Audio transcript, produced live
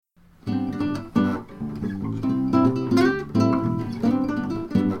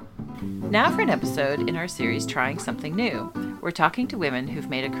Now for an episode in our series Trying Something New. We're talking to women who've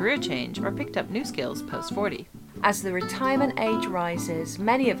made a career change or picked up new skills post-40. As the retirement age rises,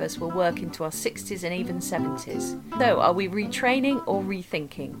 many of us will work into our 60s and even 70s. So are we retraining or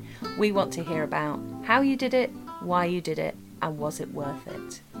rethinking? We want to hear about how you did it, why you did it, and was it worth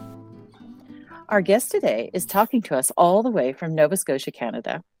it? Our guest today is talking to us all the way from Nova Scotia,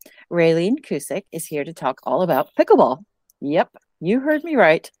 Canada. Raylene Cusick is here to talk all about pickleball. Yep, you heard me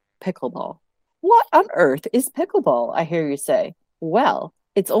right, pickleball. What on earth is pickleball, I hear you say? Well,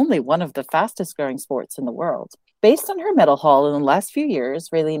 it's only one of the fastest growing sports in the world. Based on her medal haul in the last few years,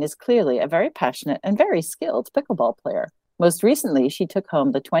 Raylene is clearly a very passionate and very skilled pickleball player. Most recently, she took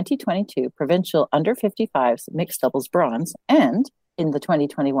home the 2022 Provincial Under-55s Mixed Doubles Bronze and, in the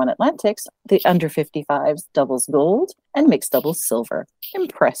 2021 Atlantics, the Under-55s Doubles Gold and Mixed Doubles Silver.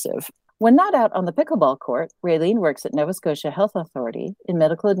 Impressive. When not out on the pickleball court, Raylene works at Nova Scotia Health Authority in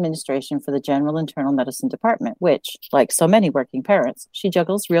medical administration for the General Internal Medicine Department, which, like so many working parents, she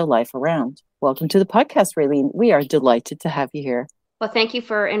juggles real life around. Welcome to the podcast, Raylene. We are delighted to have you here. Well, thank you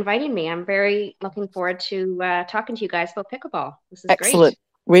for inviting me. I'm very looking forward to talking to you guys about pickleball. This is Excellent.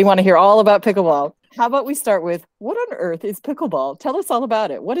 Great. We want to hear all about pickleball. How about we start with, what on earth is pickleball? Tell us all about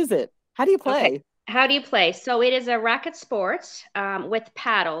it. What is it? How do you play? Okay. How do you play? So it is a racket sport with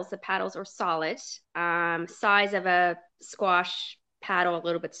paddles. The paddles are solid, size of a squash paddle, a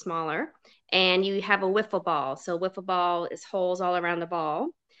little bit smaller. And you have a wiffle ball. So wiffle ball is holes all around the ball.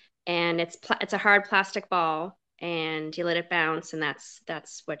 And it's a hard plastic ball. And you let it bounce. And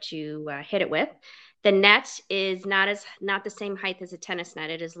that's what you hit it with. The net is not the same height as a tennis net.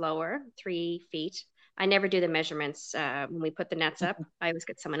 It is lower, 3 feet. I never do the measurements when we put the nets up. I always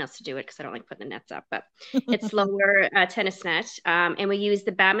get someone else to do it because I don't like putting the nets up. But it's lower tennis net. And we use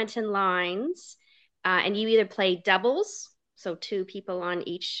the badminton lines. And you either play doubles, so 2 people on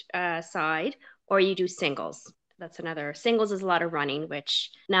each side, or you do singles. That's another. Singles is a lot of running, which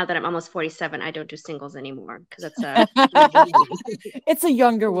now that I'm almost 47, I don't do singles anymore because it's it's a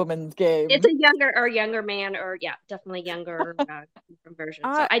younger woman's game. It's a younger man, or definitely younger version.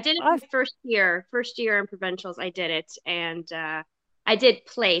 So I did it my first year in provincials. I did it, and I did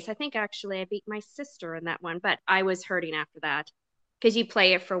place. I think actually I beat my sister in that one, but I was hurting after that because you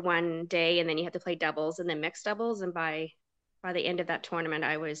play it for one day and then you have to play doubles and then mixed doubles. And by the end of that tournament,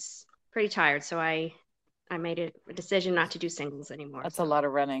 I was pretty tired. So I made a decision not to do singles anymore. That's a lot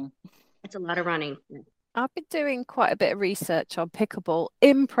of running. It's a lot of running. I've been doing quite a bit of research on pickleball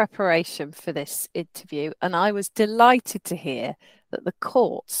in preparation for this interview, and I was delighted to hear that the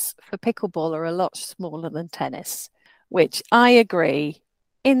courts for pickleball are a lot smaller than tennis, which I agree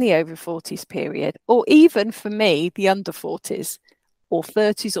in the over 40s period, or even for me, the under 40s. Or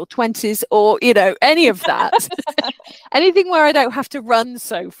 30s or 20s or, any of that. Anything where I don't have to run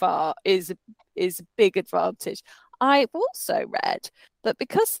so far is a big advantage. I've also read that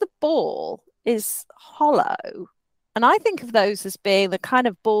because the ball is hollow, and I think of those as being the kind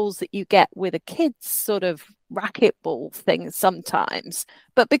of balls that you get with a kid's sort of racquetball thing sometimes,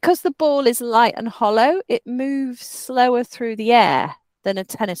 but because the ball is light and hollow, it moves slower through the air than a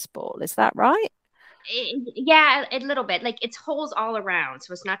tennis ball. Is that right? Yeah, a little bit. Like it's holes all around,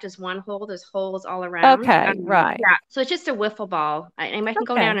 so it's not just one hole. There's holes all around. Okay, right. Yeah, so it's just a wiffle ball. I can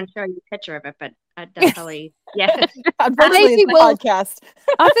go down and show you a picture of it, but definitely, yeah. Maybe podcast.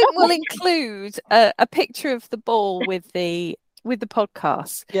 I think we'll include a picture of the ball with the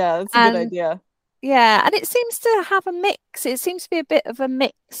podcast. Yeah, that's a good idea. Yeah, and it seems to have a mix. It seems to be a bit of a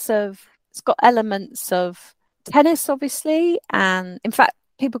mix of. It's got elements of tennis, obviously, and in fact.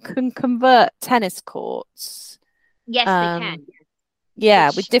 People can convert tennis courts. Yes, they can. Yeah,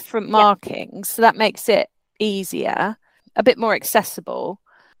 with different markings. So that makes it easier, a bit more accessible.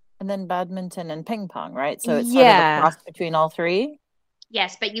 And then badminton and ping pong, right? So it's sort of a cross between all three?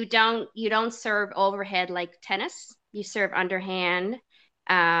 Yes, but you don't serve overhead like tennis. You serve underhand.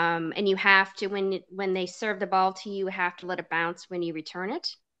 And you have to, when they serve the ball to you, you have to let it bounce when you return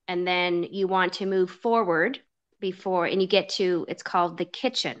it. And then you want to move forward and you get to, it's called the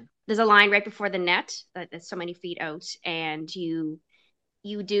kitchen. There's a line right before the net that's so many feet out, and you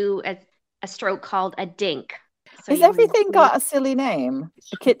do a stroke called a dink. So Has everything got a silly name?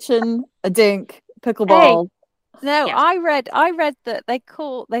 A kitchen, a dink, pickleball. Hey, no, yes. I read that they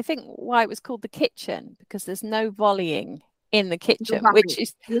think why it was called the kitchen because there's no volleying in the kitchen,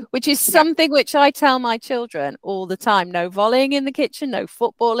 which is something which I tell my children all the time. No volleying in the kitchen, no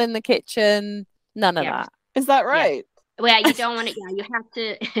football in the kitchen, none of that. Is that right? Yeah. Well, you don't want to. Yeah, you have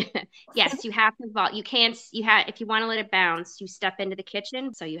to. Yes, you have to. You can't. If you want to let it bounce, you step into the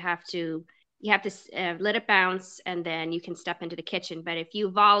kitchen. So you have to You have to let it bounce, and then you can step into the kitchen. But if you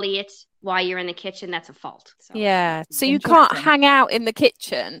volley it while you're in the kitchen, that's a fault. So yeah. So you can't hang out in the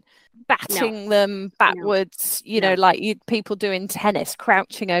kitchen batting them backwards, like people do in tennis,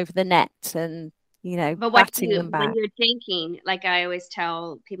 crouching over the net and, but batting them back. When you're dinking, like I always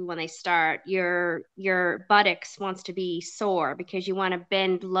tell people when they start, your buttocks wants to be sore because you want to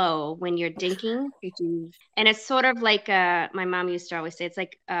bend low when you're dinking. And it's sort of like my mom used to always say, it's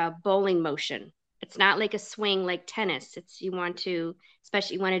like a bowling motion. It's not like a swing like tennis. You want to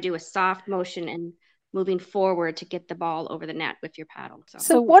do a soft motion and moving forward to get the ball over the net with your paddle.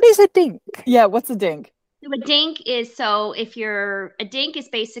 So what is a dink? Yeah, what's a dink? So a dink is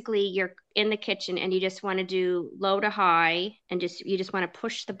basically you're in the kitchen and you just want to do low to high and you just want to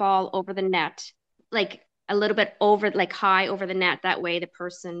push the ball over the net, like a little bit over, like high over the net. That way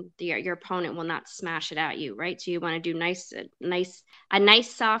your opponent will not smash it at you, right? So you want to do a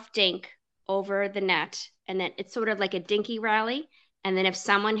nice soft dink over the net, and then it's sort of like a dinky rally. And then if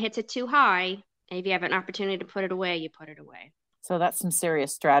someone hits it too high, and if you have an opportunity to put it away, you put it away. So that's some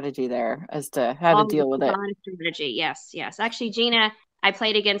serious strategy there as to how to deal with it. Strategy, yes. Actually, Gina, I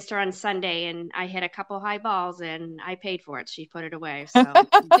played against her on Sunday, and I hit a couple high balls, and I paid for it. She put it away. So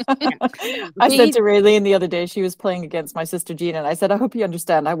I said to Raylene the other day, she was playing against my sister Gina, and I said, I hope you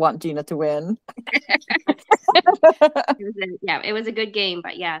understand, I want Gina to win. It was a good game,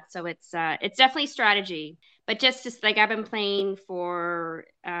 but so it's definitely strategy. But just like I've been playing for,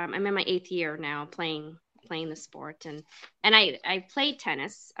 I'm in my 8th year now playing the sport, and I played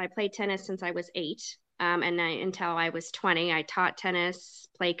tennis. I played tennis since I was 8, until I was 20. I taught tennis,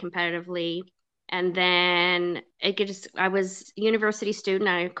 played competitively, and then I was a university student.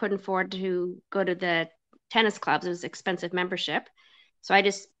 I couldn't afford to go to the tennis clubs. It was expensive membership, so I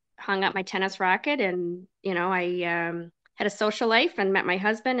just hung up my tennis racket, and I had a social life and met my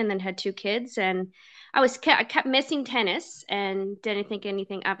husband, and then had 2 kids, and I kept missing tennis and didn't think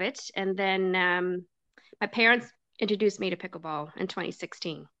anything of it, and then my parents introduced me to pickleball in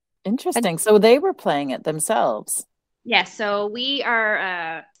 2016. Interesting. So they were playing it themselves. Yeah. So we are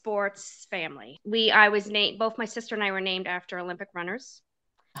a sports family. Both my sister and I were named after Olympic runners.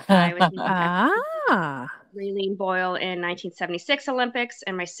 I was Raylene Boyle in 1976 Olympics,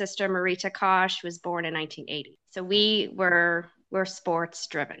 and my sister Marita Kosh was born in 1980. So we're sports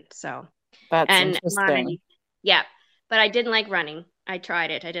driven. So that's interesting. But I didn't like running. I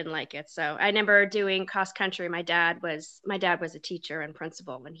tried it. I didn't like it. So I remember doing cross country. My dad was a teacher and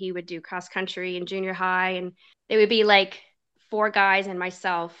principal, and he would do cross country in junior high, and they would be like 4 guys and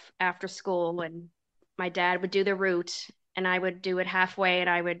myself after school, and my dad would do the route and I would do it halfway, and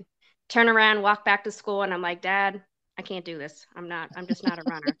I would turn around, walk back to school, and I'm like, Dad, I can't do this. I'm just not a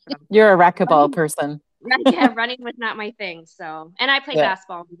runner. So. You're a racquetball person. Yeah, running was not my thing. So, and I played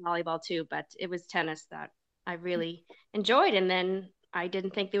basketball and volleyball too, but it was tennis that I really enjoyed. And then I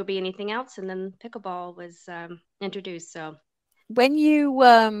didn't think there would be anything else. And then pickleball was introduced. So when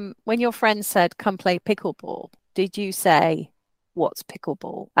your friend said, come play pickleball, did you say, what's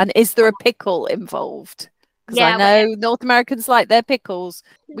pickleball? And is there a pickle involved? Because I know North Americans like their pickles.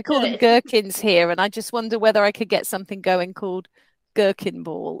 We call them gherkins here. And I just wonder whether I could get something going called gherkin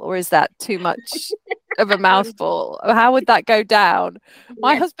ball, or is that too much of a mouthful? How would that go down?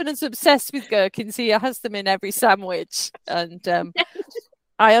 My husband is obsessed with gherkins. He has them in every sandwich, and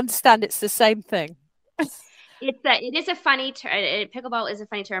I understand it's the same thing. It is a funny term. Pickleball is a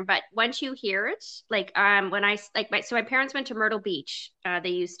funny term, but once you hear it, like my parents went to Myrtle Beach.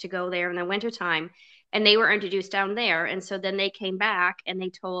 They used to go there in the wintertime, and they were introduced down there, and so then they came back and they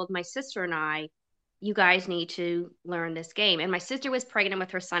told my sister and I, you guys need to learn this game. And my sister was pregnant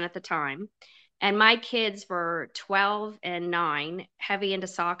with her son at the time. And my kids were 12 and 9, heavy into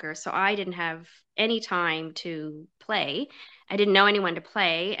soccer. So I didn't have any time to play. I didn't know anyone to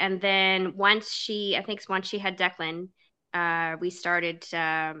play. And then once she had Declan, we started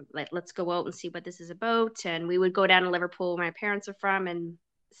let's go out and see what this is about. And we would go down to Liverpool, where my parents are from, and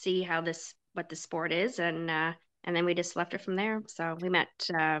see what the sport is. And then we just left it from there. So we met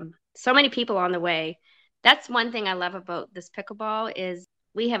so many people on the way. That's one thing I love about this pickleball is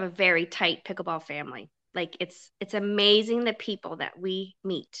we have a very tight pickleball family. Like it's amazing the people that we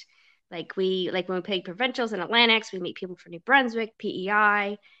meet. Like when we play provincials and Atlantics, we meet people from New Brunswick,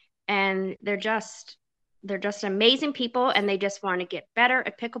 PEI, and they're just amazing people, and they just want to get better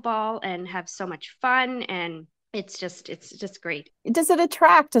at pickleball and have so much fun, and it's just great. Does it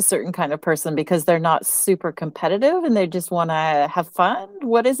attract a certain kind of person because they're not super competitive and they just want to have fun?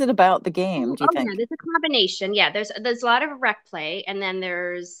 What is it about the game, do you think? Yeah, there's a combination. Yeah, there's a lot of rec play, and then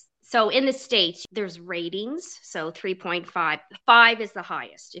there's So in the States, there's ratings. So 3.5, 5 is the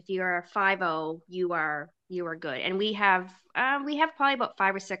highest. If you're a 5.0, you are good. And we have probably about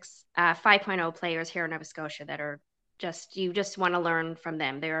 5 or 6 5.0 players here in Nova Scotia that are you just want to learn from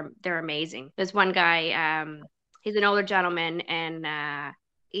them. They're amazing. There's one guy, he's an older gentleman, and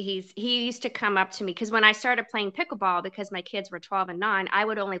he used to come up to me because when I started playing pickleball, because my kids were 12 and 9, I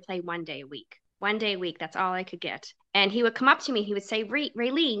would only play 1 day a week. 1 day a week, that's all I could get. And he would come up to me, he would say,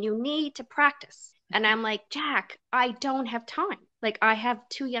 Raylene, you need to practice. And I'm like, Jack, I don't have time. Like, I have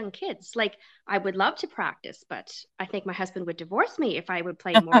 2 young kids. Like, I would love to practice, but I think my husband would divorce me if I would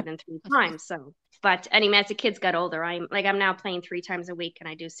play more than 3 times. So, but anyway, as the kids got older, I'm now playing 3 times a week, and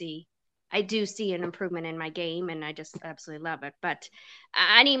I do see an improvement in my game, and I just absolutely love it. But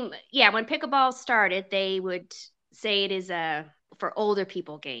I mean, yeah, when pickleball started, they would say it is a for older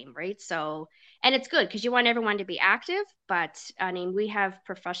people game, right? So, and it's good because you want everyone to be active. But I mean, we have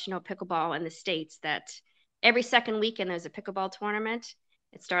professional pickleball in the States that every second weekend there's a pickleball tournament.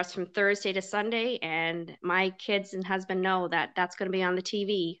 It starts from Thursday to Sunday, and my kids and husband know that that's going to be on the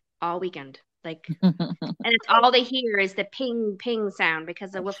TV all weekend. Like, and it's all they hear is the ping ping sound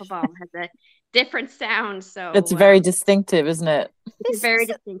because the wiffle ball has a different sound. So it's very distinctive, isn't it? It's a very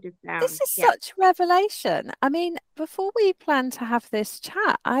distinctive sound. This is such revelation. I mean, before we planned to have this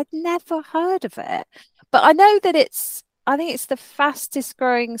chat, I'd never heard of it. But I know that I think it's the fastest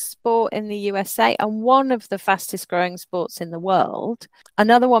growing sport in the USA and one of the fastest growing sports in the world.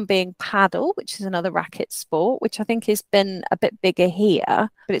 Another one being paddle, which is another racket sport, which I think has been a bit bigger here,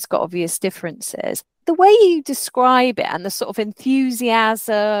 but it's got obvious differences. The way you describe it and the sort of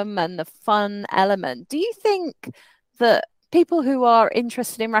enthusiasm and the fun element, do you think that people who are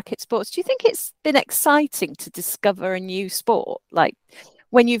interested in racket sports, do you think it's been exciting to discover a new sport? Like,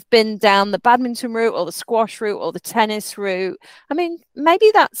 when you've been down the badminton route or the squash route or the tennis route? I mean, maybe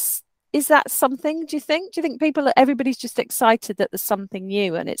is that something, do you think? Do you think everybody's just excited that there's something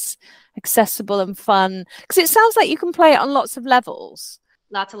new and it's accessible and fun? Because it sounds like you can play it on lots of levels.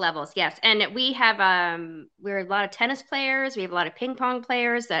 Lots of levels, yes. And we have we're a lot of tennis players. We have a lot of ping pong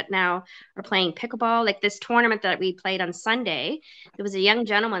players that now are playing pickleball. Like this tournament that we played on Sunday, there was a young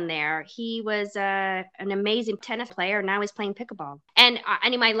gentleman there. He was an amazing tennis player. Now he's playing pickleball. And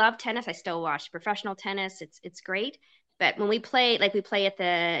I love tennis. I still watch professional tennis. It's great. But when we play, like we play at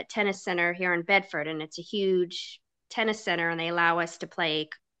the tennis center here in Bedford, and it's a huge tennis center, and they allow us to play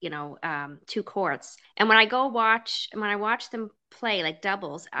 2 courts. And when I watch them play like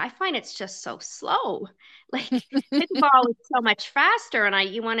doubles, I find it's just so slow. Like pickleball is so much faster, and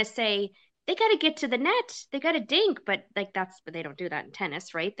you want to say they got to get to the net, they got to dink, but but they don't do that in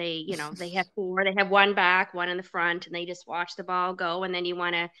tennis, right? They have 4, they have 1 back, 1 in the front, and they just watch the ball go, and then you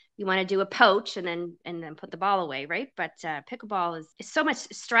want to do a poach and then put the ball away, right? But pickleball is so much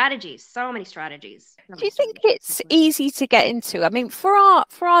strategies, so many strategies. Do you think it's easy to get into? I mean, for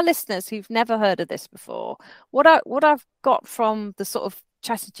our listeners who've never heard of this before, what I've got from the sort of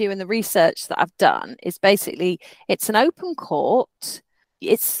chatted to you and the research that I've done is basically it's an open court.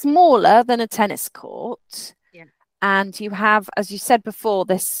 It's smaller than a tennis court. Yeah. And you have, as you said before,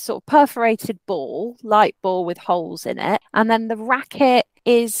 this sort of perforated ball, light ball with holes in it. And then the racket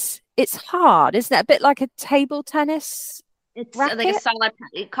it's hard, isn't it? A bit like a table tennis. It's racket? Like a solid,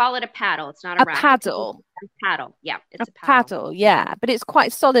 you call it a paddle. It's not a racket. Paddle. A paddle. Yeah. It's a paddle. Yeah. But it's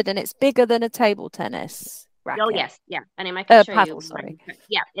quite solid and it's bigger than a table tennis racket. Oh yes, yeah. And I can show paddle, you. Sorry.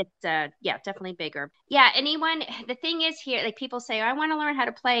 Yeah, it's definitely bigger. Yeah, the thing is here, like people say, I want to learn how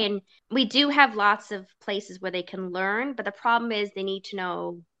to play, and we do have lots of places where they can learn, but the problem is they need to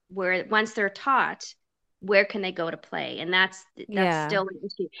know where once they're taught, where can they go to play? And that's still an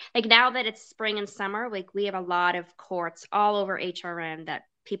issue. Like now that it's spring and summer, like we have a lot of courts all over HRN that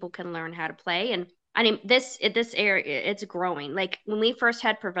people can learn how to play. And I mean this area, it's growing. Like when we first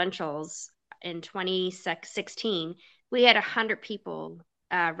had provincials in 2016, we had 100 people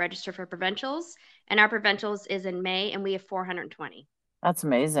register for provincials, and our provincials is in May, and we have 420. That's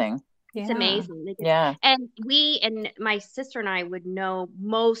amazing. It's amazing. Yeah. And my sister and I would know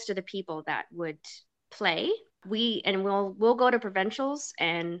most of the people that would play. We'll go to provincials,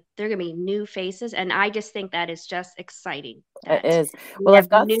 and they're gonna be new faces, and I just think that is just exciting. It is. Well, I've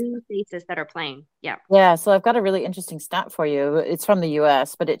got new faces that are playing. Yeah, so I've got a really interesting stat for you. It's from the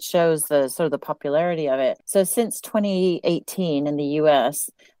US, but it shows the sort of the popularity of it. So since 2018 in the US,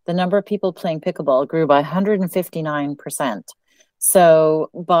 the number of people playing pickleball grew by 159%.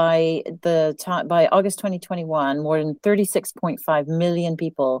 So by August 2021, more than 36.5 million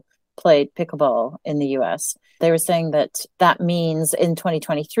people played pickleball in the US. They were saying that means in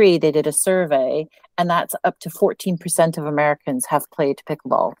 2023, they did a survey, and that's up to 14% of Americans have played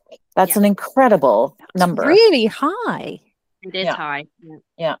pickleball. That's an incredible number. Really high. It is high.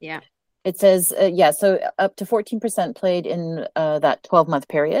 Yeah. It says, so up to 14% played in that 12-month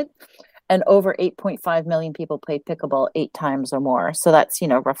period. And over 8.5 million people played pickleball 8 times or more. So that's,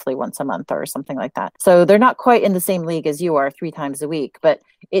 roughly once a month or something like that. So they're not quite in the same league as you are 3 times a week, but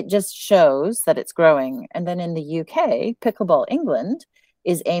it just shows that it's growing. And then in the UK, Pickleball England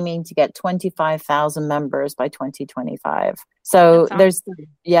is aiming to get 25,000 members by 2025. So there's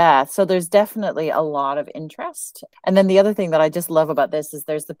definitely a lot of interest. And then the other thing that I just love about this is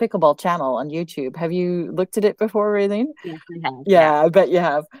there's the Pickleball channel on YouTube. Have you looked at it before, Raylene? Yes, I have. Yeah, I bet you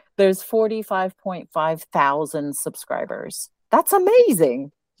have. There's 45.5 thousand subscribers. That's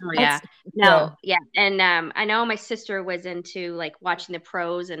amazing. Oh, yeah. And I know my sister was into like watching the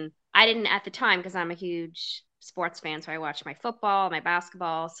pros, and I didn't at the time because I'm a huge sports fan. So I watched my football, my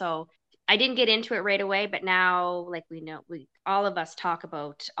basketball. So I didn't get into it right away, but now like we all of us talk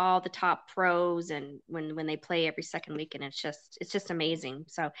about all the top pros and when they play every second week, and it's just amazing.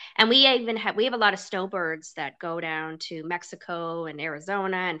 So, and we have a lot of snowbirds that go down to Mexico and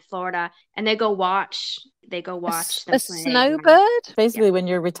Arizona and Florida, and they go watch a snowbird. Basically, when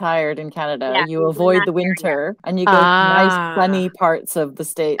you're retired in Canada, you avoid the winter and you go to nice sunny parts of the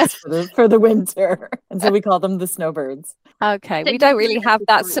States for the winter, and so we call them the snowbirds. Okay, we don't really have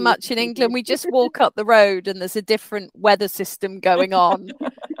that so much in England. We just walk up the road and there's a different weather system going on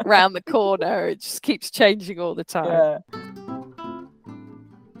around the corner. It just keeps changing all the time. Yeah.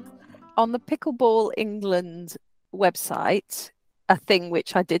 On the Pickleball England website, a thing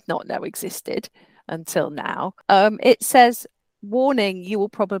which I did not know existed until now, it says, warning, you will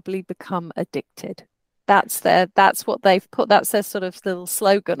probably become addicted. That's what they've put. That's their sort of little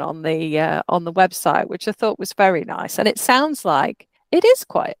slogan on the website, which I thought was very nice. And it sounds like it is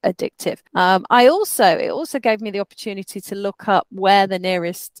quite addictive. It also gave me the opportunity to look up where the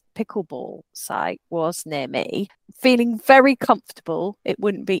nearest pickleball site was near me, feeling very comfortable it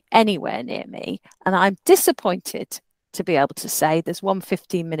wouldn't be anywhere near me. And I'm disappointed to be able to say there's one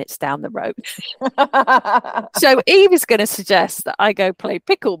 15 minutes down the road. So Eve is going to suggest that I go play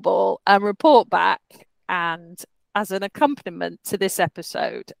pickleball and report back. And as an accompaniment to this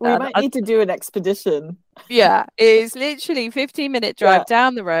episode, we might need to do an expedition. Yeah, it's literally 15-minute drive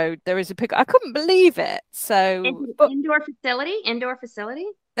down the road. There is a pickle. I couldn't believe it. So indoor facility,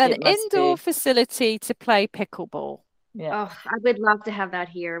 an indoor facility to play pickleball. Yeah. Oh, I would love to have that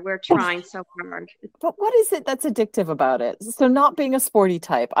here. We're trying so hard. But what is it that's addictive about it? So not being a sporty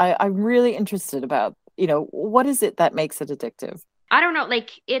type, I'm really interested about, what is it that makes it addictive? I don't know.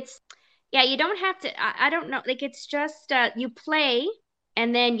 Like you don't have to, I don't know. Like it's just, you play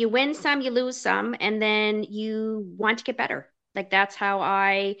and then you win some, you lose some, and then you want to get better. Like that's how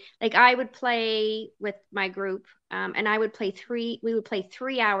I would play with my group, and we would play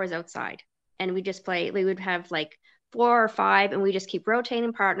 3 hours outside, and we would have like 4 or 5, and we just keep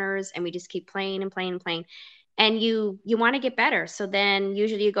rotating partners, and we just keep playing and playing and playing. And you want to get better. So then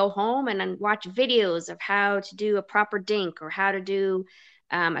usually you go home and then watch videos of how to do a proper dink, or how to do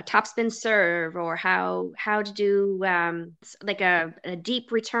a topspin serve, or how to do like a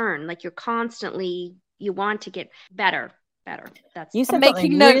deep return. Like you want to get better. That's you said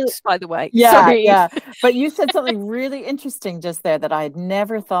making notes, by the way. Yeah. But you said something really interesting just there that I had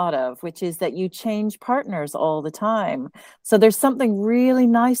never thought of, which is that you change partners all the time. So there's something really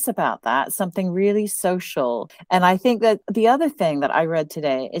nice about that, something really social. And I think that the other thing that I read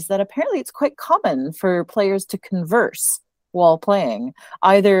today is that apparently it's quite common for players to converse while playing,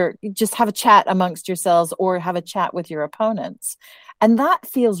 either just have a chat amongst yourselves or have a chat with your opponents. And that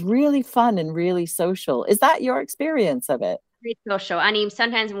feels really fun and really social. Is that your experience of it? Great social. I mean,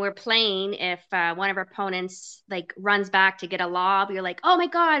 sometimes when we're playing, if one of our opponents like runs back to get a lob, you're like, oh my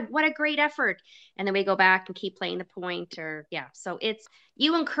God, what a great effort. And then we go back and keep playing the point, So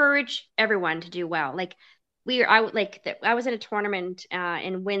you encourage everyone to do well. Like I was in a tournament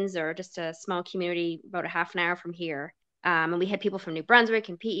in Windsor, just a small community, about a half an hour from here. And we had people from New Brunswick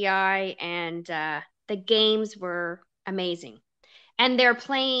and PEI, and the games were amazing. And they're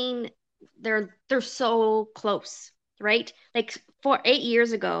so close, right? Like 8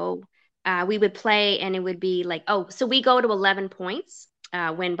 years ago, we would play and it would be like, so we go to 11 points,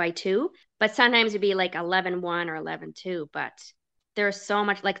 win by 2, but sometimes it'd be like 11-1 or 11-2, but there's so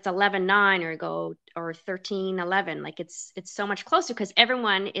much, like it's 11-9 or 13-11. Like it's so much closer because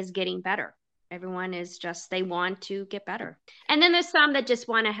everyone is getting better. Everyone is they want to get better. And then there's some that just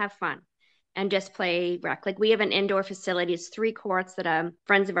want to have fun. and just play rec. Like we have an indoor facility. It's 3 courts that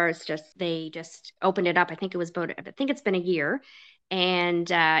friends of ours just opened it up. I think it's been a year. And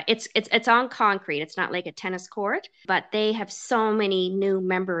it's on concrete. It's not like a tennis court, but they have so many new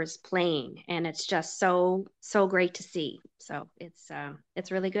members playing, and it's just so great to see. So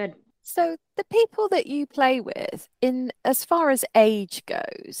it's really good. So the people that you play with, in as far as age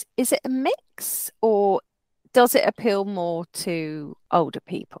goes, is it a mix or does it appeal more to older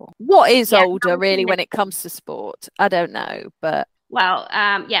people? What is older really when it comes to sport? I don't know, but well,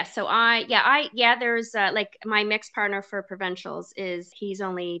 yeah. So there's like my mixed partner for provincials he's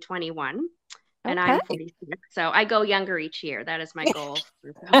only 21 and okay. I'm 46. So I go younger each year. That is my goal.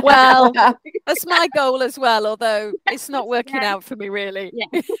 Well, that's my goal as well, although it's not working out for me really.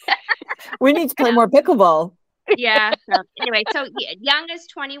 Yeah. We need to play more pickleball. Yeah. So anyway, young is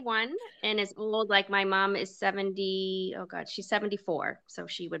 21 and as old, like my mom is 70. Oh God, she's 74. So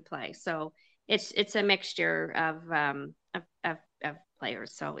she would play. So it's a mixture of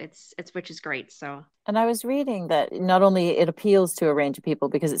players. So it's which is great. So and I was reading that not only it appeals to a range of people,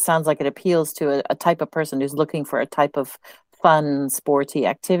 because it sounds like it appeals to a type of person who's looking for a type of fun, sporty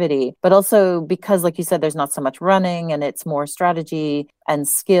activity, but also because, like you said, there's not so much running and it's more strategy and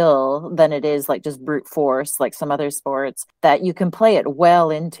skill than it is like just brute force, like some other sports, that you can play it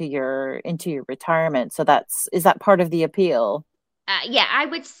well into your retirement. So is that part of the appeal? Yeah, I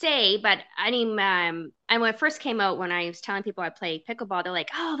would say, but I mean, and when it first came out, when I was telling people I play pickleball, they're like,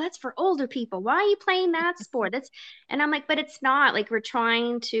 "Oh, that's for older people. Why are you playing that sport?" And I'm like, "But it's not. Like we're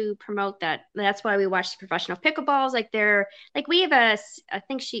trying to promote that. That's why we watch the professional pickleballs. Like we have I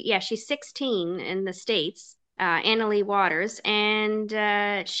think she's 16 in the States, Annalie Waters, and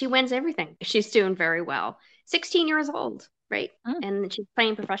she wins everything. She's doing very well. 16 years old, right? And she's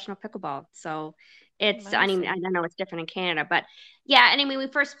playing professional pickleball. So." It's, I mean, I don't know, it's different in Canada, but yeah. And I mean, when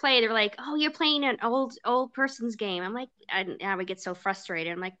we first played, they were like, "Oh, you're playing an old person's game." I'm like, I would get so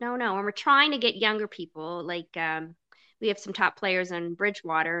frustrated. I'm like, no. And we're trying to get younger people. Like, we have some top players in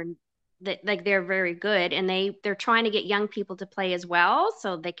Bridgewater, and that like they're very good, and they're trying to get young people to play as well,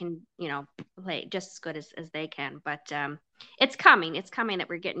 so they can, play just as good as they can. But it's coming that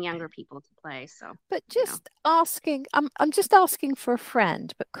we're getting younger people to play. So, but just asking, I'm just asking for a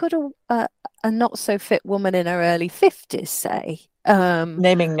friend, but could a not so fit woman in her early 50s say,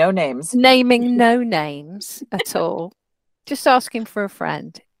 naming no names at all, just asking for a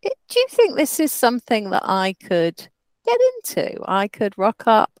friend, do you think this is something that I could get into? I could rock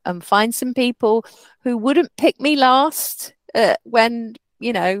up and find some people who wouldn't pick me last when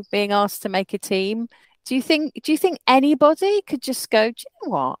being asked to make a team. Do you think anybody could just go, "Do you know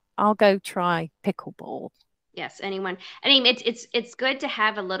what? I'll go try pickleball"? Yes, anyone. I mean, it's good to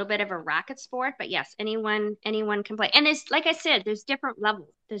have a little bit of a racket sport, but yes, anyone can play. And there's, like I said, there's different levels.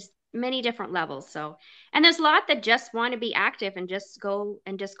 There's many different levels. So, and there's a lot that just want to be active and just go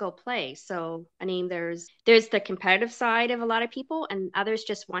play. So, I mean, there's the competitive side of a lot of people, and others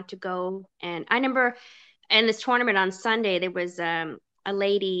just want to go. And I remember in this tournament on Sunday, there was a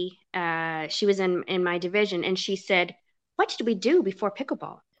lady. She was in my division, and she said, "What did we do before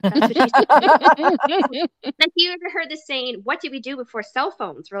pickleball?" That's what she said. Like, you ever heard the saying, "What did we do before cell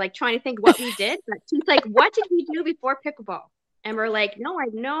phones?" We're like trying to think what we did, but she's like, "What did we do before pickleball?" And we're like, "No, I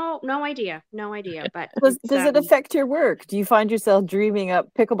no idea. But does it affect your work? Do you find yourself dreaming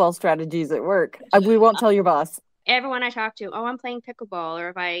up pickleball strategies at work? We won't tell your boss. Everyone I talk to, "Oh, I'm playing pickleball." Or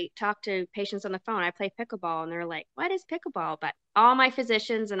if I talk to patients on the phone, "I play pickleball." And they're like, "What is pickleball?" But all my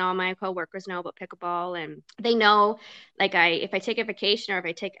physicians and all my coworkers know about pickleball, and they know, like, if I take a vacation, or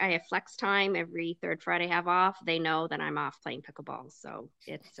if I have flex time every third Friday I have off, they know that I'm off playing pickleball. So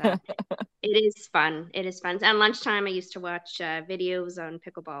it's it is fun. It is fun. And lunchtime, I used to watch videos on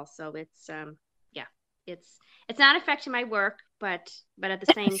pickleball. So it's it's not affecting my work, but at the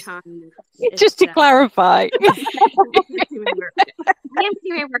same time, just to clarify, I am getting my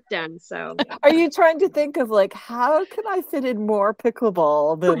work done. So, are you trying to think of like, how can I fit in more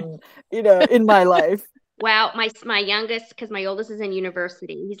pickleball than in my life? Well, my youngest, because my oldest is in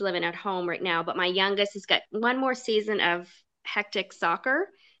university, he's living at home right now, but my youngest has got one more season of hectic soccer,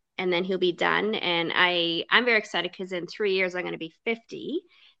 and then he'll be done. And I'm very excited because in 3 years I'm going to be 50.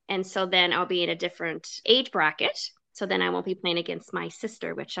 And so then I'll be in a different age bracket. So then I won't be playing against my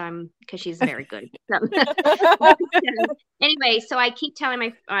sister, because she's very good. Anyway, so I keep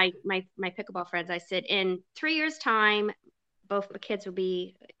telling my pickleball friends, I said, in 3 years' time, both the kids will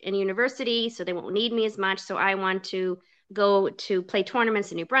be in university, so they won't need me as much. So I want to go to play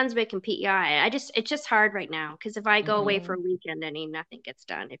tournaments in New Brunswick and PEI. It's just hard right now, because if I go away for a weekend, I mean, nothing gets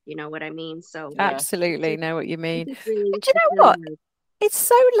done, if you know what I mean. So absolutely know what you mean. really, but you know what? Hard. it's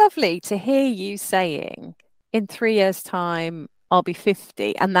so lovely to hear you saying in 3 years' time, I'll be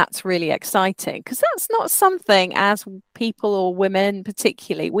 50. And that's really exciting because that's not something as people or women,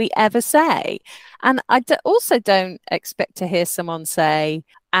 particularly, we ever say. And also don't expect to hear someone say,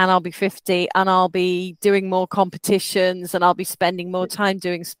 and I'll be 50 and I'll be doing more competitions and I'll be spending more time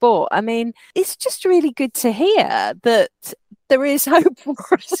doing sport. I mean, it's just really good to hear that there is hope for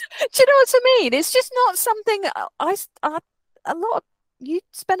us. Do you know what I mean? It's just not something a lot of you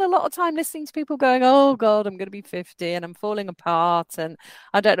spend a lot of time listening to people going, oh God, I'm going to be 50 and I'm falling apart and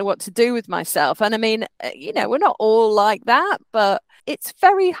I don't know what to do with myself. And I mean, we're not all like that, but it's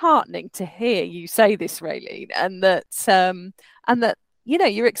very heartening to hear you say this, Raylene, and that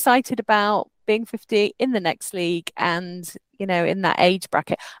you're excited about being 50 in the next league and, in that age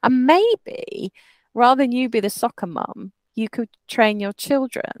bracket. And maybe rather than you be the soccer mum, you could train your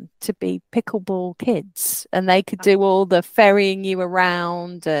children to be pickleball kids and they could do all the ferrying you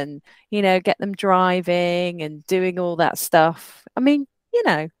around and, get them driving and doing all that stuff. I mean,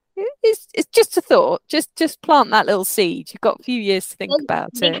 it's just a thought. Just plant that little seed. You've got a few years to think about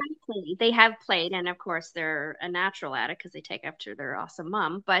it. They have played, and of course they're a natural at it because they take after their awesome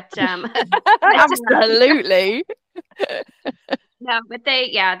mom. But absolutely. No, but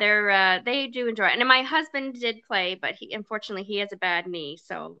they do enjoy it. And my husband did play, but unfortunately he has a bad knee,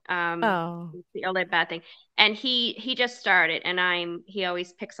 so it's the only bad thing. And he just started, and he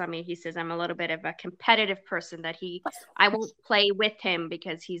always picks on me. He says I'm a little bit of a competitive person, that I won't play with him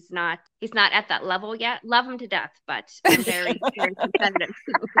because he's not at that level yet. Love him to death, but I'm very very competitive.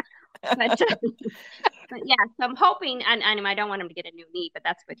 But yeah, so I'm hoping, and I don't want him to get a new knee, but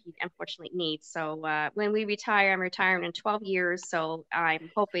that's what he unfortunately needs. So when we retire, I'm retiring in 12 years. So I'm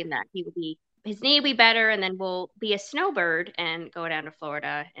hoping that his knee will be better, and then we'll be a snowbird and go down to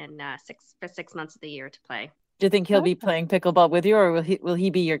Florida and for 6 months of the year to play. Do you think he'll be playing pickleball with you, or will he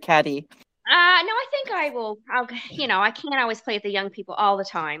be your caddy? No, I think I will. I can't always play with the young people all the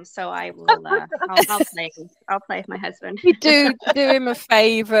time, so I will. I'll play with my husband. You do him a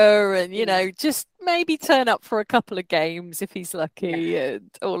favor, and just maybe turn up for a couple of games if he's lucky, and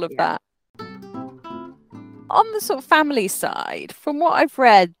all of that. On the sort of family side, from what I've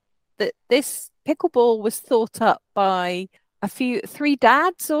read, that this pickleball was thought up by three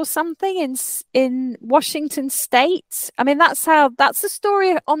dads or something in Washington State. I mean, that's the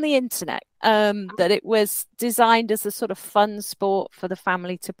story on the internet. That it was designed as a sort of fun sport for the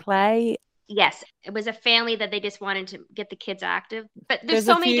family to play. Yes, it was a family that they just wanted to get the kids active. But there's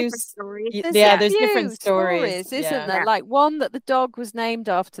so many different stories. There's different stories, isn't there? Like one that the dog was named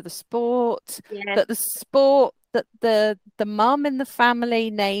after the sport. Yes. That the sport that the mum in the family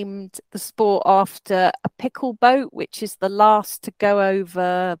named the sport after a pickle boat, which is the last to go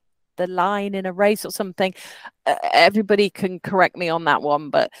over the line in a race or something. Everybody can correct me on that one,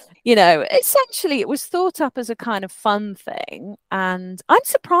 but essentially it was thought up as a kind of fun thing, and I'm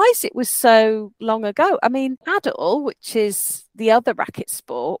surprised it was so long ago. I mean, paddle, which is the other racket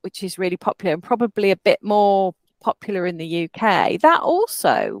sport, which is really popular and probably a bit more popular in the UK, that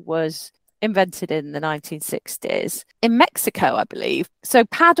also was invented in the 1960s in Mexico, I believe. So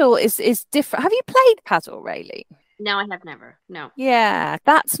paddle is different. Have you played paddle, Raylene? No, I have never. No. Yeah,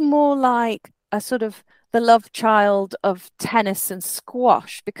 that's more like a sort of the love child of tennis and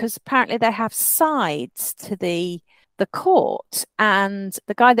squash, because apparently they have sides to the court, and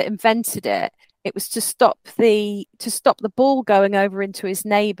the guy that invented it was to stop the ball going over into his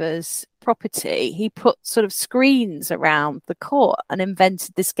neighbour's property. He put sort of screens around the court and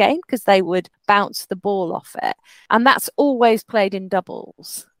invented this game because they would bounce the ball off it, and that's always played in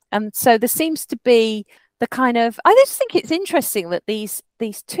doubles. And so there seems to be the kind of, I just think it's interesting that these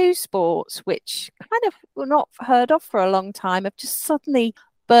two sports, which kind of were not heard of for a long time, have just suddenly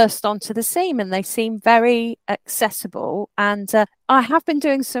burst onto the scene, and they seem very accessible. And I have been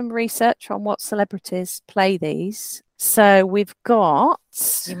doing some research on what celebrities play these. So we've got...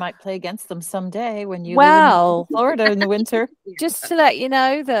 You might play against them someday when you live in Florida in the winter. Just to let you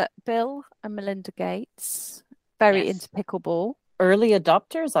know that Bill and Melinda Gates, very into pickleball. Early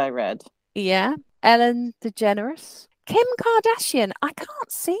adopters, I read. Yeah. Ellen DeGeneres, Kim Kardashian. I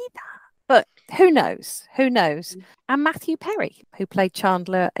can't see that, but who knows? And Matthew Perry, who played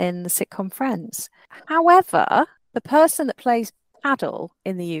Chandler in the sitcom Friends. However, the person that plays paddle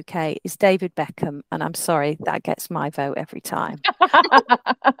in the UK is David Beckham, and I'm sorry, that gets my vote every time.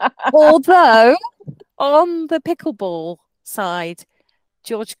 Although on the pickleball side,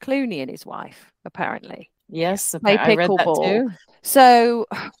 George Clooney and his wife apparently. Yes, play I read that too. So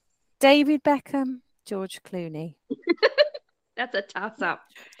David Beckham, George Clooney. That's a toss-up.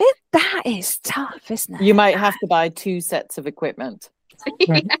 That is tough, isn't it? You might have to buy 2 sets of equipment.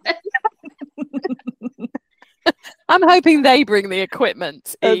 Right. I'm hoping they bring the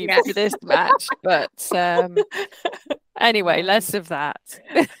equipment, Eve, Yes. for this match. But anyway, less of that.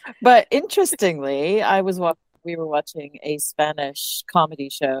 But interestingly, we were watching a Spanish comedy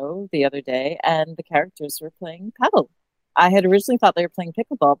show the other day, and the characters were playing paddle. I had originally thought they were playing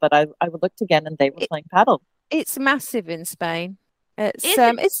pickleball, but I looked again and they were playing paddle. It's massive in Spain. Is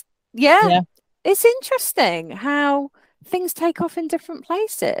it? It's yeah, Yeah. it's interesting how things take off in different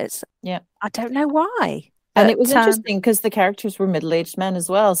places. Yeah. I don't know why. And it was But, interesting because the characters were middle-aged men as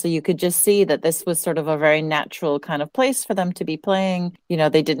well. So you could just see that this was sort of a very natural kind of place for them to be playing. You know,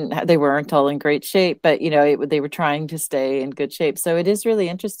 they weren't all in great shape, but, you know, they were trying to stay in good shape. So it is really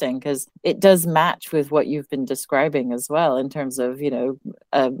interesting because it does match with what you've been describing as well in terms of, you know,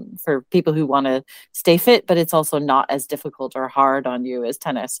 for people who want to stay fit, but it's also not as difficult or hard on you as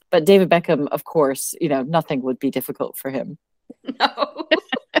tennis. But David Beckham, of course, you know, nothing would be difficult for him. No.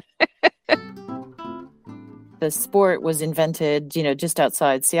 The sport was invented, you know, just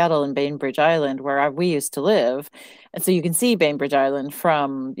outside Seattle in Bainbridge Island, where we used to live. And so you can see Bainbridge Island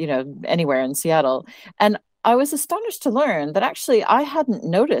from, you know, anywhere in Seattle. And I was astonished to learn that actually I hadn't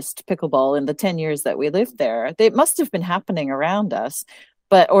noticed pickleball in the 10 years that we lived there. It must have been happening around us,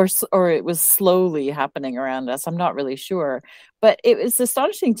 but or it was slowly happening around us. I'm not really sure. But it was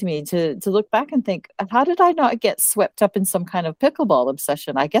astonishing to me to look back and think, how did I not get swept up in some kind of pickleball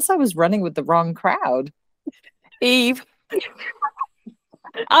obsession? I guess I was running with the wrong crowd. Eve,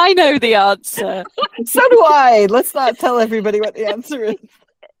 I know the answer. So do I. Let's not tell everybody what the answer is.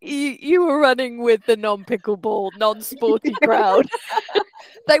 You were running with the non-pickleball, non-sporty crowd.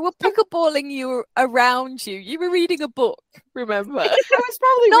 They were pickleballing you around you. You were reading a book, remember? I was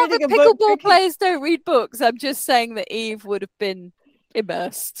probably Not that reading a book. pickleball players don't read books. I'm just saying that Eve would have been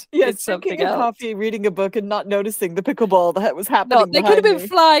immersed in something drinking a else. coffee, reading a book, and not noticing the pickleball that was happening. No, they could have been me.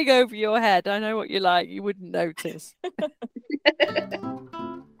 flying over your head. I know what you're like. You wouldn't notice.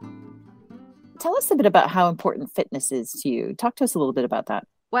 Tell us a bit about how important fitness is to you. Talk to us a little bit about that.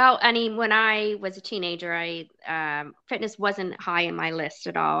 Well, I mean, when I was a teenager, fitness wasn't high in my list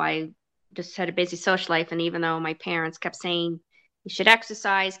at all. I just had a busy social life, and even though my parents kept saying you should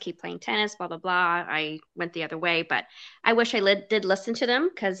exercise, keep playing tennis, blah blah blah, I went the other way. But I wish I did listen to them,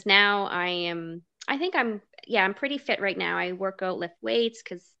 because now I'm pretty fit right now. I work out, lift weights,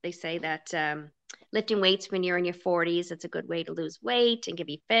 because they say that lifting weights when you're in your 40s, it's a good way to lose weight and get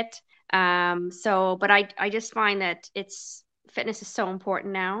you fit. But I just find that fitness is so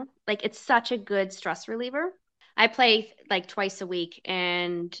important now. Like, it's such a good stress reliever. I play like twice a week,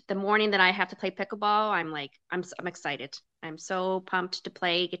 and the morning that I have to play pickleball, I'm excited. I'm so pumped to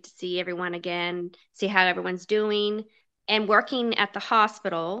play, get to see everyone again, see how everyone's doing. And working at the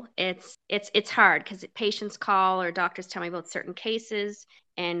hospital, it's hard because patients call or doctors tell me about certain cases,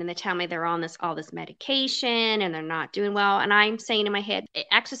 and then they tell me they're on all this medication and they're not doing well. And I'm saying in my head,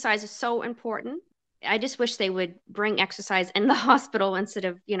 exercise is so important. I just wish they would bring exercise in the hospital instead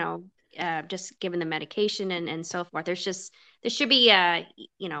of, just giving the medication and so forth. There should be,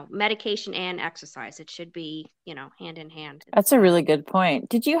 medication and exercise. It should be, hand in hand. That's a really good point.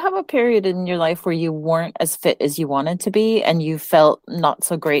 Did you have a period in your life where you weren't as fit as you wanted to be and you felt not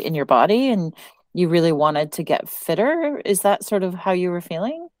so great in your body and you really wanted to get fitter? Is that sort of how you were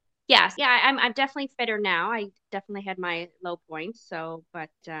feeling? Yes. Yeah, I'm definitely fitter now. I definitely had my low points. So, but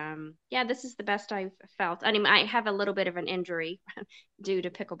this is the best I've felt. I mean, I have a little bit of an injury due to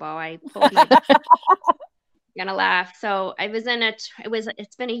pickleball. I pulled my gonna laugh. So I was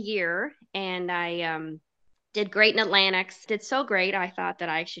it's been a year, and I did great in Atlantics, did so great. I thought that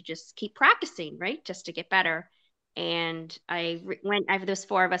I should just keep practicing, right? Just to get better. And there's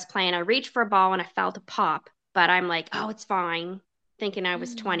four of us playing. I reached for a ball and I felt a pop, but I'm like, oh, it's fine, thinking I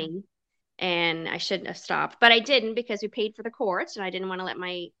was 20 and I shouldn't have stopped, but I didn't, because we paid for the courts and I didn't want to let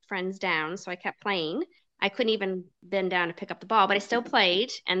my friends down. So I kept playing. I couldn't even bend down to pick up the ball, but I still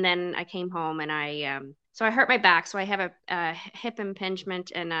played. And then I came home and so I hurt my back. So I have a hip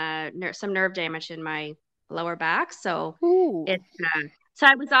impingement and some nerve damage in my lower back. So so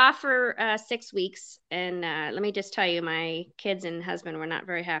I was off for 6 weeks, and let me just tell you, my kids and husband were not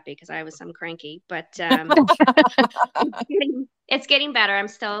very happy because I was some cranky, but it's getting better. I'm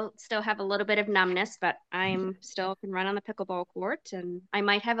still have a little bit of numbness, but I'm still can run on the pickleball court, and I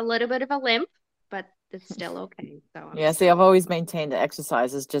might have a little bit of a limp, but it's still okay. So See, I've always maintained that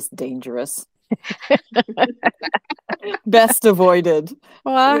exercise is just dangerous. Best avoided.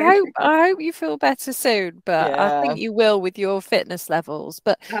 Well, I hope you feel better soon, but I think you will with your fitness levels.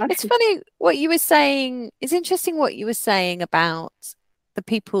 But it's funny what you were saying. It's interesting what you were saying about the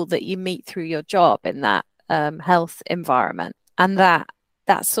people that you meet through your job in that health environment. and that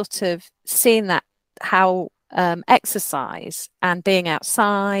sort of seeing that how exercise and being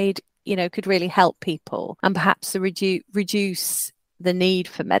outside, could really help people and perhaps reduce the need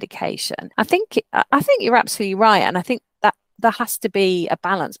for medication. I think you're absolutely right, and I think that there has to be a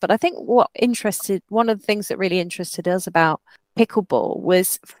balance. But I think one of the things that really interested us about pickleball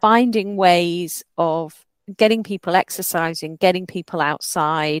was finding ways of getting people exercising, getting people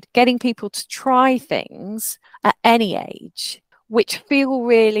outside, getting people to try things at any age, which feel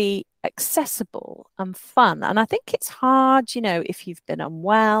really accessible and fun. And I think it's hard, if you've been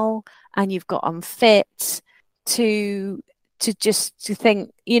unwell and you've got unfit, to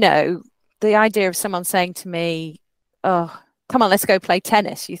think, the idea of someone saying to me, oh, come on, let's go play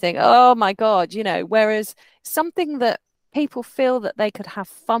tennis. You think, oh my God, whereas something that people feel that they could have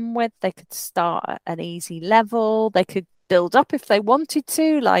fun with, they could start at an easy level, they could build up if they wanted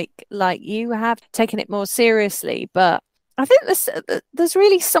to, like you have taken it more seriously. But I think there's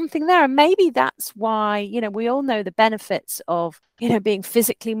really something there, and maybe that's why we all know the benefits of being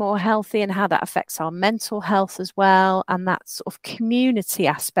physically more healthy and how that affects our mental health as well, and that sort of community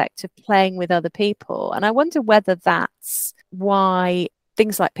aspect of playing with other people. And I wonder whether that's why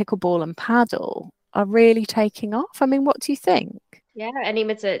things like pickleball and paddle are really taking off. I mean, what do you think? Yeah, I mean,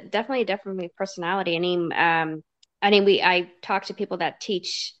 it's definitely personality. I talk to people that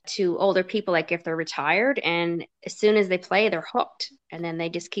teach to older people, like if they're retired, and as soon as they play, they're hooked, and then they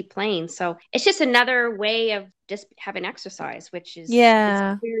just keep playing. So it's just another way of just having exercise, which is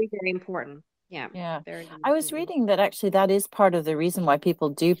it's very, very important. Yeah. Yeah. Very I was reading that actually that is part of the reason why people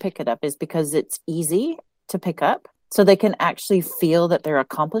do pick it up, is because it's easy to pick up. So they can actually feel that they're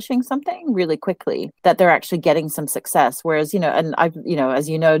accomplishing something really quickly, that they're actually getting some success. Whereas, and I, as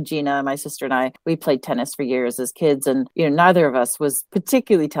Gina, my sister and I, we played tennis for years as kids, and, neither of us was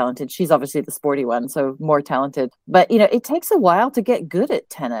particularly talented. She's obviously the sporty one, so more talented. But, it takes a while to get good at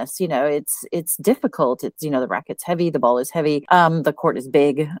tennis. It's difficult. It's, the racket's heavy, the ball is heavy, the court is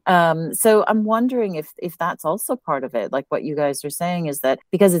big. So I'm wondering if that's also part of it. Like what you guys are saying is that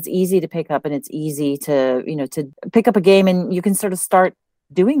because it's easy to pick up and it's easy to, to pick up a game and you can sort of start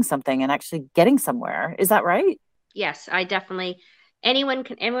doing something and actually getting somewhere. Is that right? Yes, I definitely. Anyone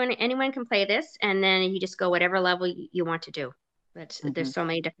can play this, and then you just go whatever level you want to do. But there's so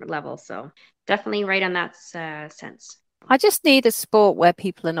many different levels, so definitely right on that sense. I just need a sport where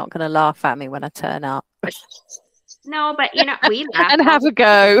people are not going to laugh at me when I turn up. No, but we laugh and have a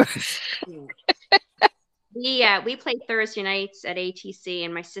go. We play Thursday nights at ATC,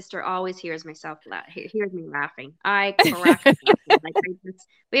 and my sister always hears me laughing. I crack up.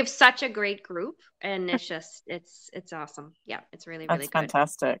 We have such a great group, and it's awesome. Yeah, it's really, really good. That's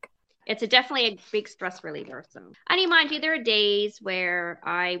fantastic. It's definitely a big stress reliever. So, and mind you, there are days where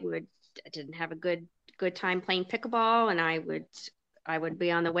I didn't have a good time playing pickleball, and I would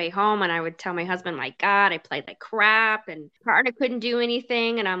be on the way home and I would tell my husband, my God, I played like crap and partner couldn't do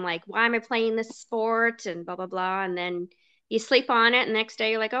anything. And I'm like, why am I playing this sport? And blah, blah, blah. And then you sleep on it. And the next day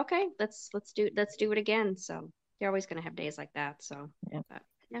you're like, okay, let's do it again. So you're always going to have days like that. So, yeah.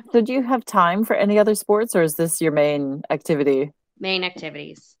 Yeah. So do you have time for any other sports, or is this your main activity? Main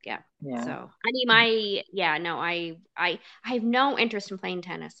activities. Yeah. Yeah. So, I have no interest in playing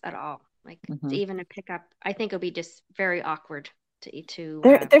tennis at all. Like to even pick up, I think it'll be just very awkward.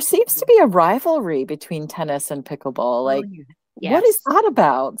 There seems to be a rivalry between tennis and pickleball. Like, What is that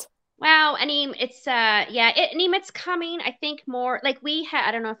about? Well, it's it's coming. I think more like we had.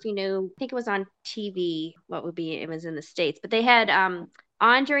 I don't know if you knew. I think it was on TV. It was in the States, but they had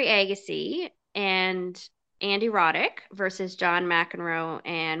Andre Agassi and Andy Roddick versus John McEnroe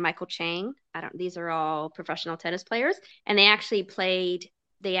and Michael Chang. These are all professional tennis players, and they actually played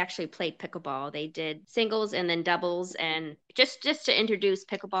pickleball. They did singles and then doubles, and just to introduce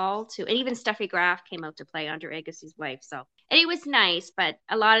pickleball to, and even Steffi Graf came out to play, Andre Agassi's wife. So, and it was nice, but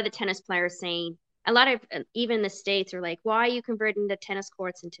a lot of the tennis players saying, a lot of even the States are like, why are you converting the tennis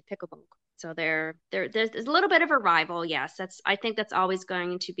courts into pickleball? So there's a little bit of a rival. Yes, I think that's always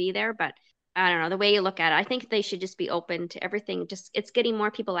going to be there, but I don't know, the way you look at it, I think they should just be open to everything. Just, it's getting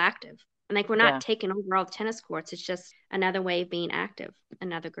more people active. And like, we're not taking over all the tennis courts. It's just another way of being active,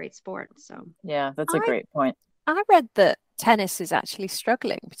 another great sport. So, yeah, that's a great point. I read that tennis is actually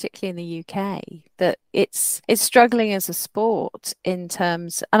struggling, particularly in the UK, that it's struggling as a sport in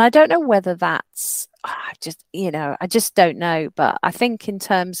terms, and I don't know whether that's, I just don't know. But I think in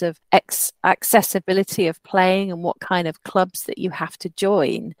terms of accessibility of playing and what kind of clubs that you have to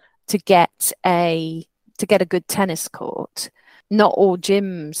join to get a good tennis court, not all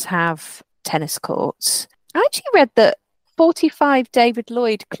gyms have tennis courts. I actually read that 45 David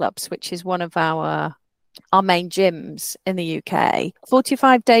Lloyd clubs, which is one of our our main gyms in the UK,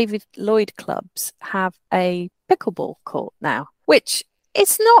 45 David Lloyd clubs have a pickleball court now, which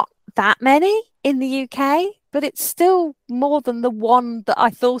it's not that many in the UK, but it's still more than the one that I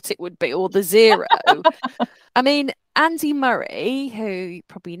thought it would be, or the 0. I mean, Andy Murray, who you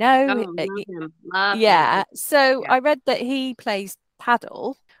probably know. Oh, love him. Love Yeah. him. So Yeah. I read that he plays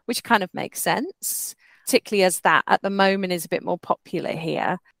paddle, which kind of makes sense, particularly as that at the moment is a bit more popular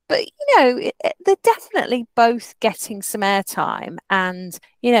here. But, they're definitely both getting some airtime, and,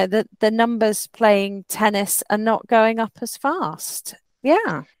 the numbers playing tennis are not going up as fast.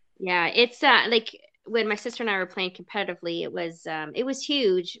 Yeah. Yeah. It's like when my sister and I were playing competitively, it was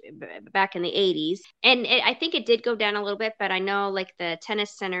huge back in the 80s. And I think it did go down a little bit, but I know like the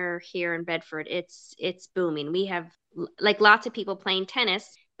tennis center here in Bedford, it's booming. We have like lots of people playing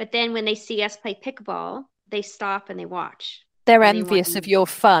tennis, but then when they see us play pickleball, they stop and they watch. They're And they envious want of your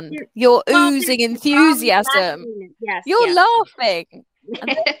fun, They're- your well, oozing they're enthusiasm. Yes, You're yes. laughing.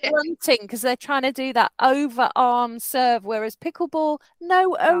 And they're grunting because they're trying to do that overarm serve, whereas pickleball,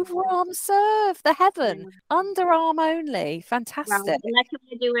 no overarm serve. The heaven, underarm only. Well, Fantastic. unless you want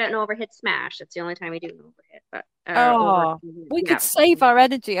to do an overhead smash, that's the only time we do an overhead. But We yeah. could save our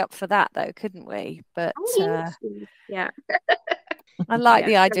energy up for that, though, couldn't we? But Oh, yes. Yeah. I like Yeah.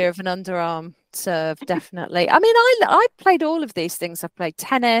 the idea of an underarm serve, definitely. I mean, I played all of these things. I played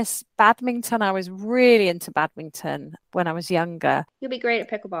tennis, badminton. I was really into badminton when I was younger. You'll be great at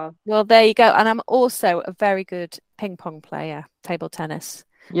pickleball. Well, there you go. And I'm also a very good ping pong player, table tennis.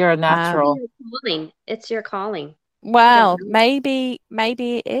 You're a natural. It's your calling. Well, maybe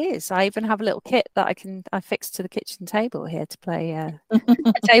it is. I even have a little kit that I fixed to the kitchen table here to play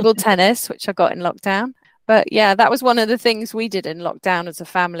table tennis, which I got in lockdown. But yeah, that was one of the things we did in lockdown as a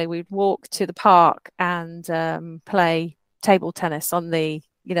family. We'd walk to the park and play table tennis on the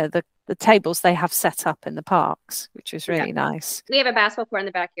tables they have set up in the parks, which was really nice. We have a basketball court in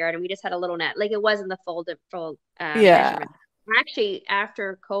the backyard, and we just had a little net. Like it wasn't the full measurement. Actually,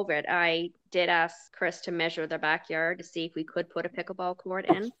 after COVID, I did ask Chris to measure the backyard to see if we could put a pickleball court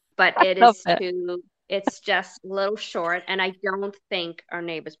in, but it's just a little short, and I don't think our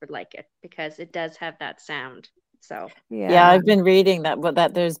neighbors would like it because it does have that sound. So yeah, I've been reading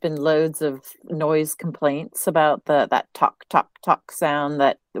that there's been loads of noise complaints about that talk sound,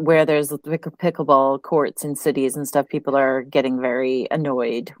 that where there's pickleball courts in cities and stuff, people are getting very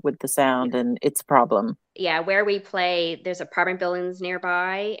annoyed with the sound, and it's a problem. Yeah, where we play, there's apartment buildings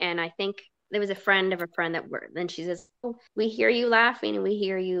nearby, and I think there was a friend of a friend then she says, oh, we hear you laughing and we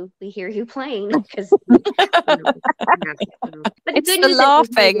hear you playing, because it's the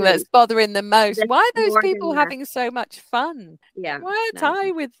laughing that's bothering them most. Why are those people having so much fun? Yeah, why aren't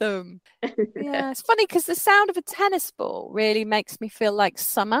I with them? Yeah, it's funny because the sound of a tennis ball really makes me feel like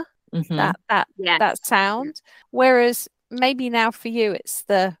summer. Mm-hmm. That sound, whereas maybe now for you it's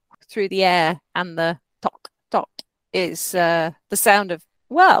the through the air, and the tock tock is the sound of,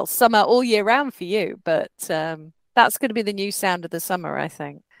 well, summer all year round for you, but that's going to be the new sound of the summer, I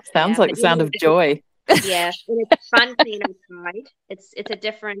think. Sounds like the sound of joy. Yeah, and it's fun playing outside. It's a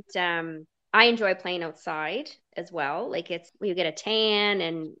different. I enjoy playing outside as well. Like you get a tan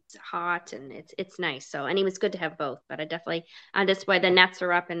and it's hot and it's nice. So, and it was good to have both. But that's why the nets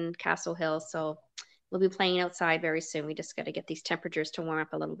are up in Castle Hill. So we'll be playing outside very soon. We just got to get these temperatures to warm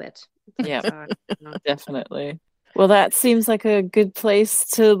up a little bit. Yeah, definitely. Well, that seems like a good place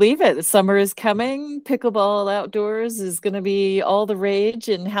to leave it. The summer is coming. Pickleball outdoors is going to be all the rage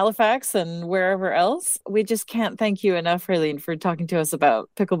in Halifax and wherever else. We just can't thank you enough, Raylene, for talking to us about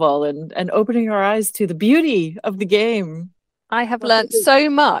pickleball and opening our eyes to the beauty of the game. I have learned so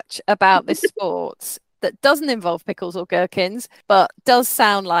much about this sport that doesn't involve pickles or gherkins, but does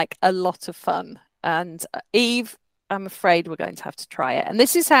sound like a lot of fun. And Eve, I'm afraid we're going to have to try it. And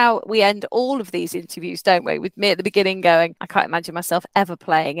this is how we end all of these interviews, don't we? With me at the beginning going, I can't imagine myself ever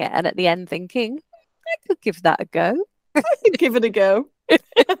playing it. And at the end thinking, I could give that a go. Give it a go.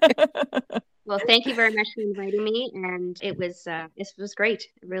 Well, thank you very much for inviting me. And it was great.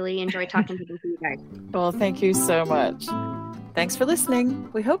 I really enjoyed talking to you guys. Well, thank you so much. Thanks for listening.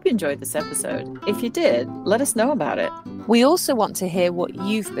 We hope you enjoyed this episode. If you did, let us know about it. We also want to hear what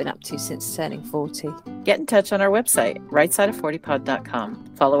you've been up to since turning 40. Get in touch on our website,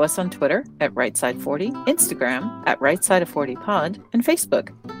 rightsideof40pod.com. Follow us on Twitter at rightside40, Instagram at rightside of40pod, and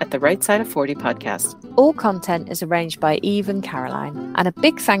Facebook at the Right Side of 40 Podcast. All content is arranged by Eve and Caroline. And a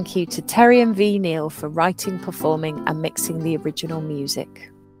big thank you to Terry and V. Neal for writing, performing, and mixing the original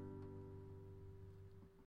music.